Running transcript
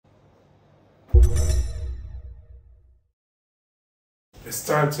It's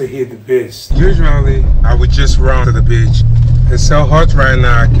time to hit the beach. Usually, I would just run to the beach. It's so hot right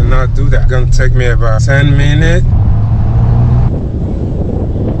now, I cannot do that. It's gonna take me about 10 minutes.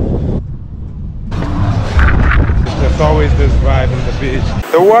 There's always this vibe in the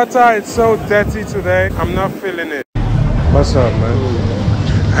beach. The water is so dirty today, I'm not feeling it. What's up,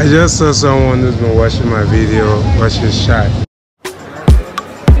 man? I just saw someone who's been watching my video, watching shy.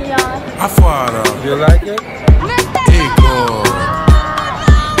 You like it?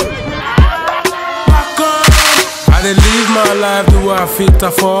 I dey live my life the way I fit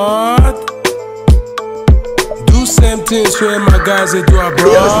afford. Do same things where my guys they do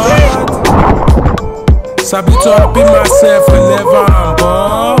abroad. Sabi to happy myself whenever I'm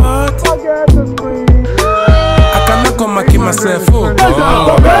bored. I cannot come and keep myself, oh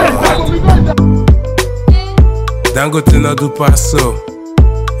God. Dangote no do paso,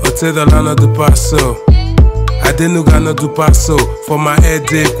 $10 no do paso. Adenuga no do paso. For my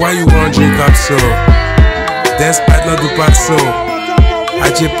headache, why you want drink up so? Despite no do paso,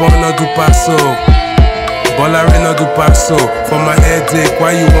 Ajipon no do paso, Bolare no do paso. For my headache,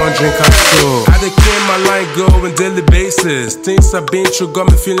 why you want drink up so? I dey clear my line go on daily basis. Things I've been through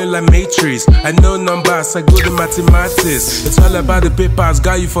got me feeling like Matrix. I know numbers, I go to mathematics. It's all about the papers,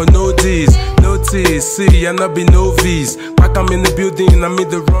 got you for no D's. Notice, see, I not be novice. Back I'm in the building, I'm in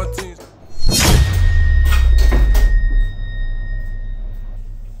the wrong things.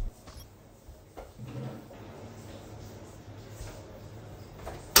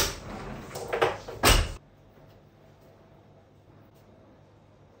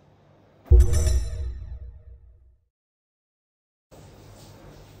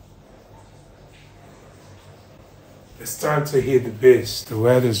 It's time to hit the beach. The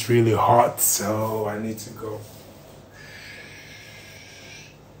weather's really hot, so I need to go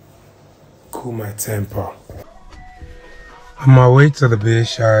cool my temper. On my way to the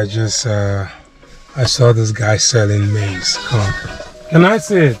beach, I saw this guy selling maize. Come on. Can I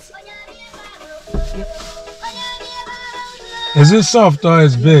see it? Is it soft or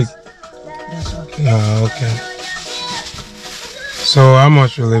is big? Oh, okay. So how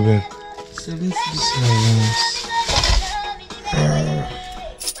much will it be? 7.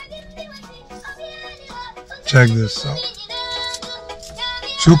 Check this out.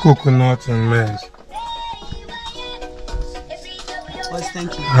 2 coconuts and maize.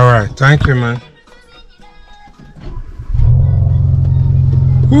 Thank you. Alright, thank you, man.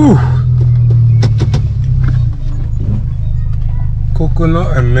 Whew.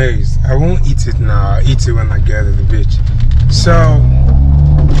 Coconut and maize. I won't eat it now. I'll eat it when I get to the beach. So,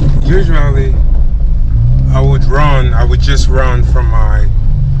 usually, I would just run from my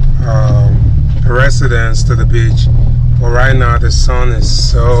residence to the beach, but right now the sun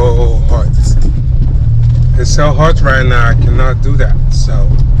is so hot. It's so hot right now, I cannot do that. So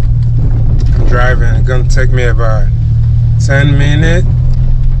I'm driving. It's gonna take me about 10 minutes,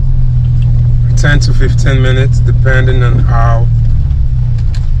 10 to 15 minutes, depending on how.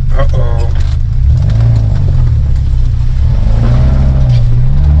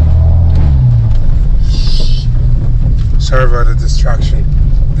 Sorry about the distraction.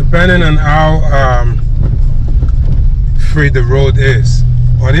 Depending on how free the road is.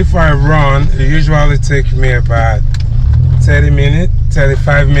 But if I run, it usually takes me about 30 minutes,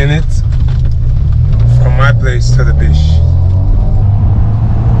 35 minutes from my place to the beach.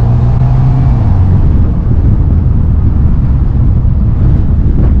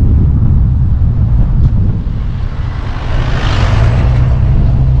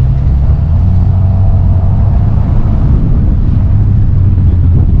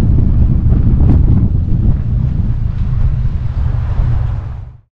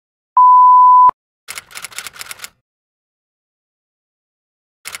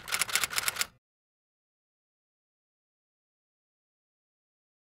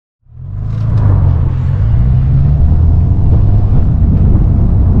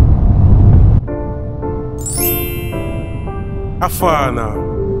 How far now?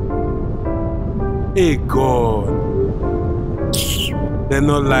 Hey God, they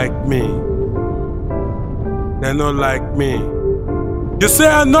not like me. They not like me. You say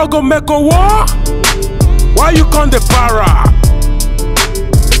I not gonna make a war? Why you come the para?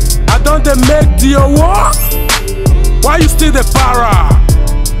 I don't they make the war? Why you still the para?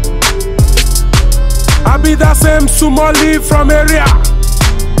 I be that same Somali from area,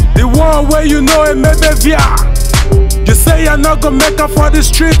 the one where you know it may be via. You say you're not gonna make up for the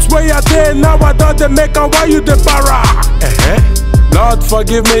streets where you're there. Now I don't they make up, why you the para? Lord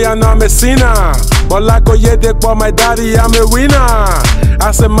forgive me, I know I'm a sinner, but like Oyedek, but my daddy, I'm a winner.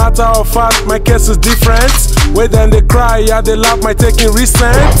 As a matter of fact, my case is different. Where then they cry, yeah, they laugh, my taking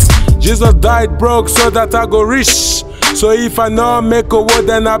recent. Jesus died broke so that I go rich. So if I not make a word,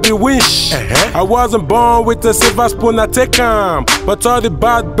 then I be wish. I wasn't born with a silver spoon, I take 'em. But all the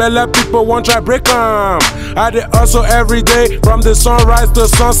bad belly people won't try break 'em. I did hustle every day, from the sunrise to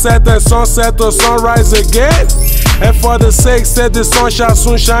sunset, and sunset to sunrise again. And for the sake, said the sun shall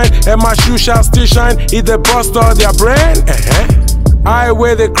soon shine, and my shoe shall still shine, if they bust all their brain. I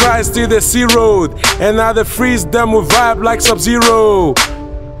where they cry, still they see road, and now they freeze them with vibe like Sub-Zero.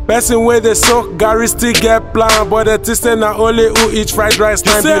 Person where they soak, Gary still get plan, but the taste not only who eat fried rice,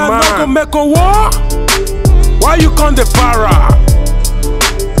 time be man. You say I no go make a war? Why you come the para?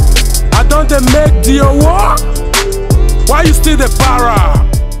 I don't they make the war? Why you still the para?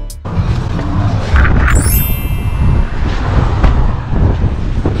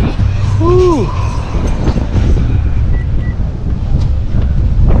 Whew.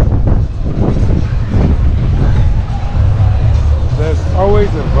 There's always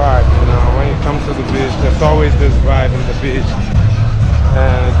a vibe, you know, when you come to the beach, there's always this vibe in the beach.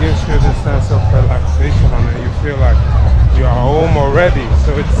 And it gives you this sense of relaxation, and you feel like you are home already.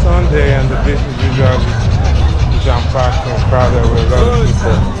 So it's Sunday and the beach is usually jam-packed and crowded with a lot of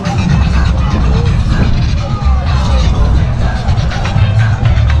people.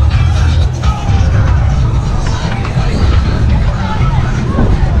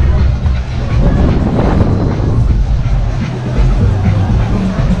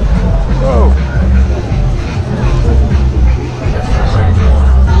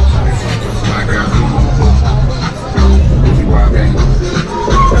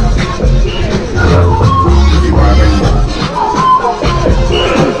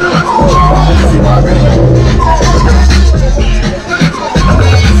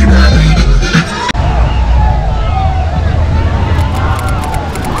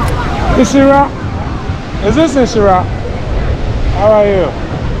 Ishira? Is this Ishira? How are you?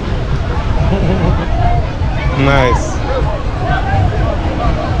 Nice.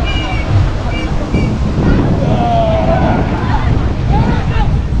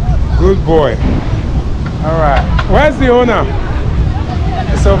 Good boy. Alright. Where's the owner?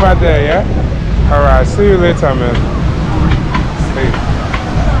 It's over there, yeah? Alright, see you later, man. See.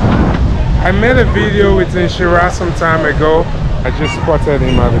 I made a video with Ishira some time ago. I just spotted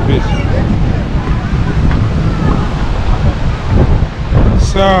him at the beach.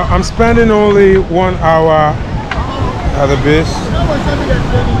 So I'm spending only 1 hour at the beach.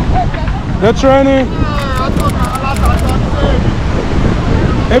 The training?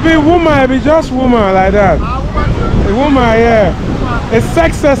 It be woman, it be just woman like that. A woman, yeah. It's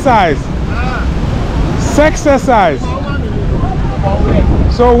sex exercise. Sex exercise.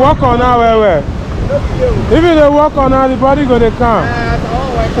 So walk on now where? If you don't walk on now, the body gonna come.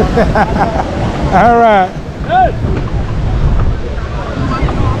 Alright.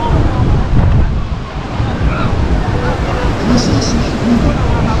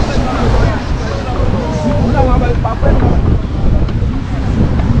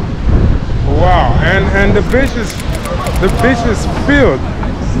 Wow, and the beach is filled.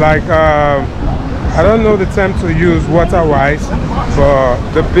 Like I don't know the term to use water-wise, but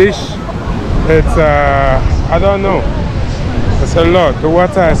the beach, it's I don't know. It's a lot. The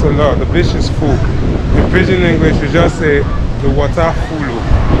water is a lot. The beach is full. In pidgin English, you just say the water full.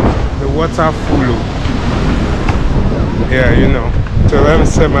 The water full. Yeah, you know. So let me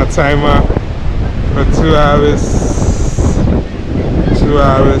set my timer for 2 hours. 2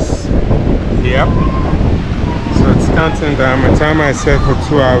 hours. Yep. So it's counting down. My timer is set for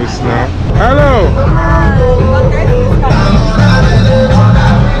 2 hours now. Hello.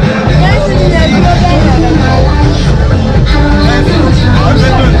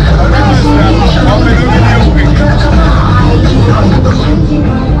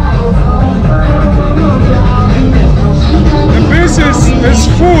 The beach is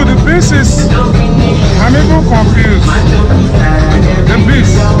full. The beach is. I'm even confused. The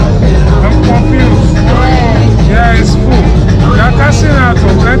beach. I'm confused. Yeah, it's full. They're cashing out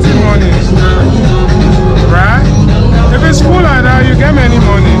for plenty money. Right? If it's full like that, you get many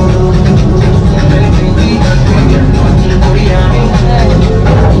money.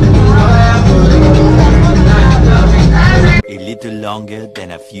 A little longer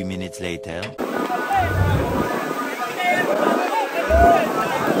than a few minutes later.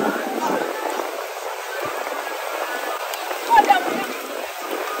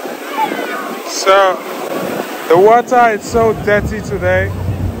 So the water is so dirty today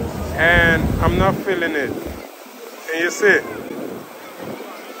and I'm not feeling it. Can you see?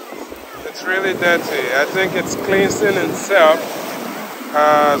 It's really dirty. I think it's cleansing itself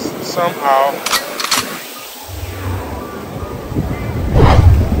somehow.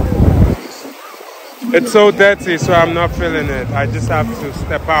 It's so dirty, so I'm not feeling it. I just have to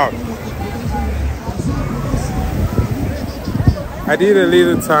step out. I did a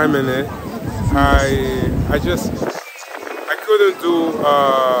little time in it. I couldn't do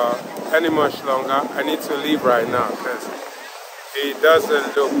any much longer. I need to leave right now because it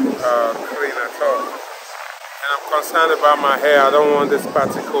doesn't look clean at all. And I'm concerned about my hair. I don't want these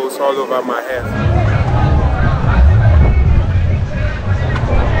particles all over my hair.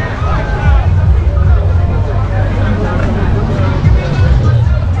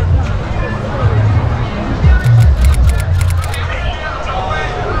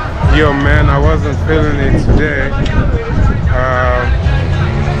 Yo man, I wasn't feeling it today.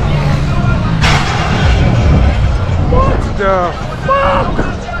 What the fuck?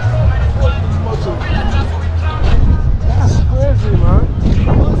 That's crazy, man.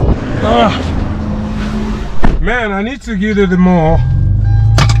 Man, I need to get to the mall.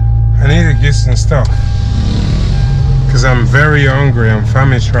 I need to get some stuff. Because I'm very hungry. I'm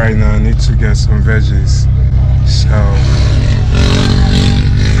famished right now. I need to get some veggies. So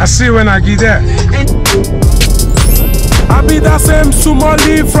I see you when I get there. I be that same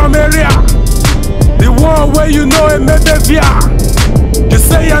Somali from area. The one where you know it maybe via. You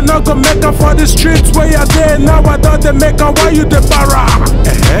say you're not gonna make up for the streets where you're there. Now I thought they make up while you the para.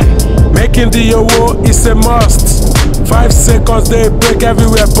 Making the owo is a must. 5 seconds they break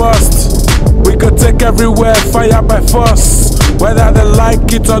everywhere bust. We could take everywhere fire by force. Whether they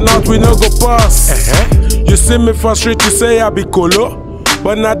like it or not, we no go bust. You see me for street, you say I be colo.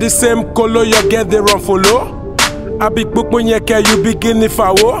 But not the same color you get the run follow. I be book when you begin if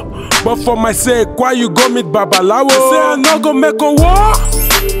I war. But for my sake, why you go meet Babalawo? You say I not go make a war?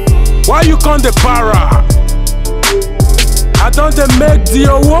 Why you come the para? I don't they make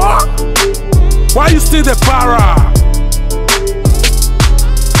the war? Why you still the para?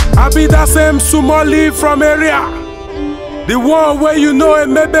 I be that same Somali from area. The one where you know it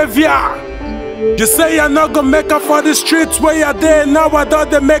maybe via. You say you're not gonna make up for the streets where you're there. Now I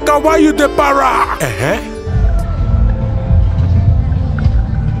thought they make up why you the para.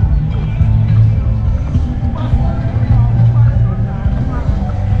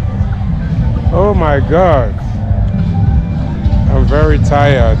 Oh my God. I'm very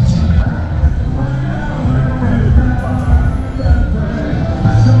tired.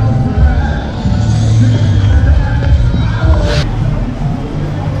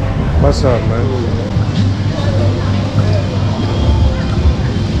 What's up, man?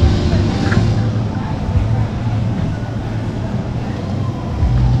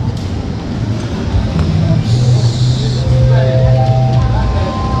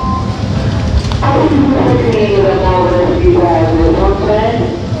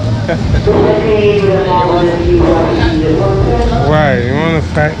 Why? You want to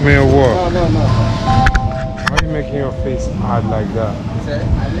fight me or what? No. Why are you making your face hard like that?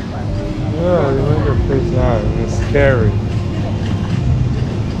 Yeah, you make your face hard. It's scary.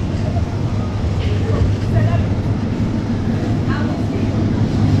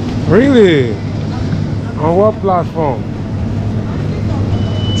 Really? On what platform?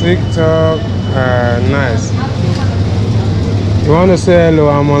 TikTok? Nice. You want to say hello?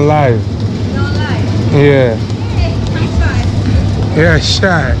 I'm on live. You're on live? Yeah. Hey, I'm shy. Yeah,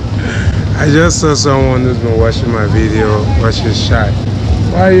 shy. I just saw someone who's been watching my video, but she's shy.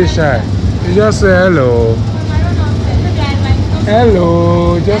 Why are you shy? You just say hello.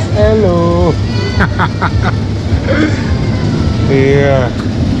 Hello, just hello. Yeah.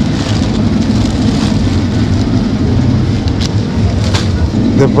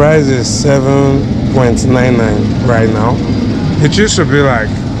 The price is $7.99 right now. It used to be like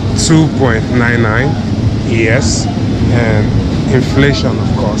 $2.99. Yes, and inflation,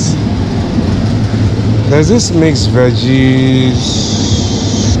 of course. There's this mixed veggies.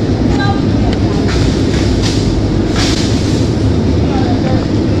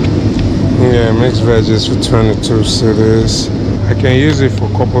 Yeah, mixed veggies for 22 cedis. I can use it for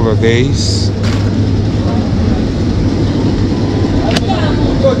a couple of days.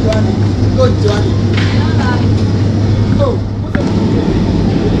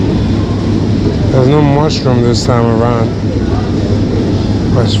 There's no mushroom this time around,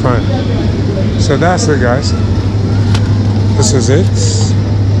 but it's fine. So that's it, guys. This is it.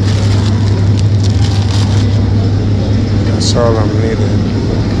 That's all I'm needing.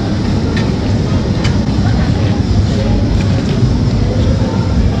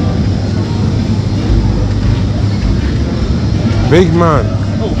 Big man.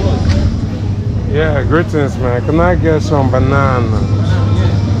 Yeah, greetings, man. Can I get some bananas?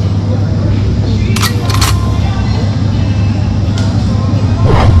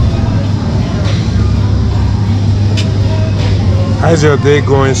 How's your day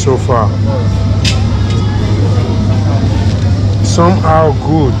going so far? Somehow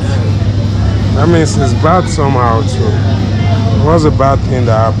good. That means it's bad somehow too. What's the bad thing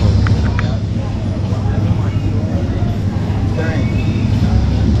that happened?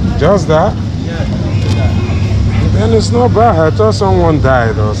 Just that? Then it's not bad. I thought someone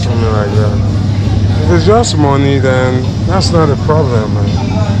died or something like that. If it's just money, then that's not a problem, man.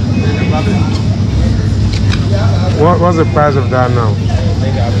 What's the price of that now?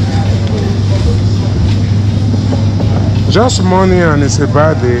 Just money and it's a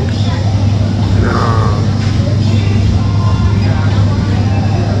bad day. No.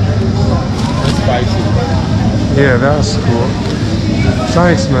 That's spicy. Yeah, that's cool.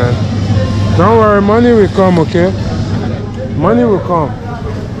 Thanks, man. Don't worry, money will come, okay? Money will come.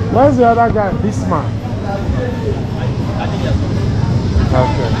 Where's the other guy? This man.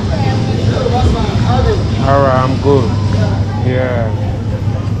 Okay. Alright, I'm good. Yeah.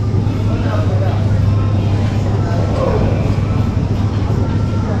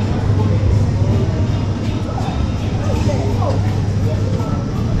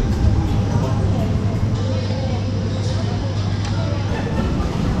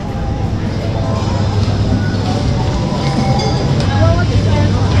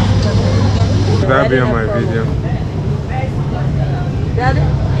 That be on my video.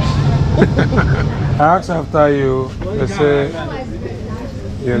 I asked after you, they say,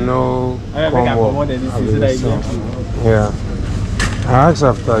 you know, Congo. Yeah. I asked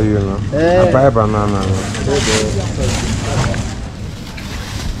after you, know. I buy banana.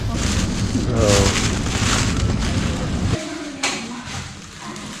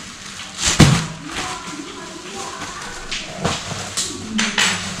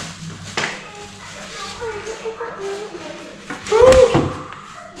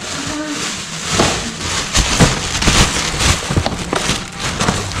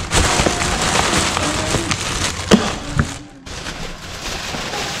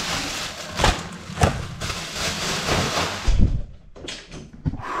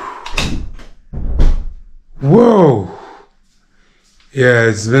 Whoa! Yeah,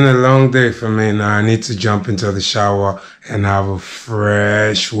 it's been a long day for me now. I need to jump into the shower and have a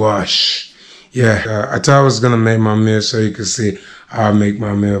fresh wash. Yeah, I thought I was gonna make my meal so you could see how I make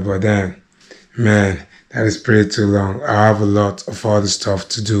my meal, but then, man, that is pretty too long. I have a lot of other stuff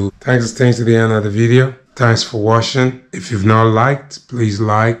to do. Thanks for staying to the end of the video. Thanks for watching. If you've not liked, please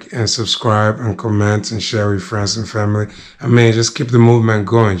like and subscribe and comment and share with friends and family. I mean, just keep the movement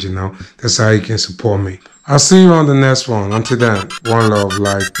going, you know. That's how you can support me. I'll see you on the next one. Until then, one love,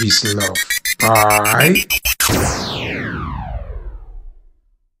 life, peace, and love. Bye.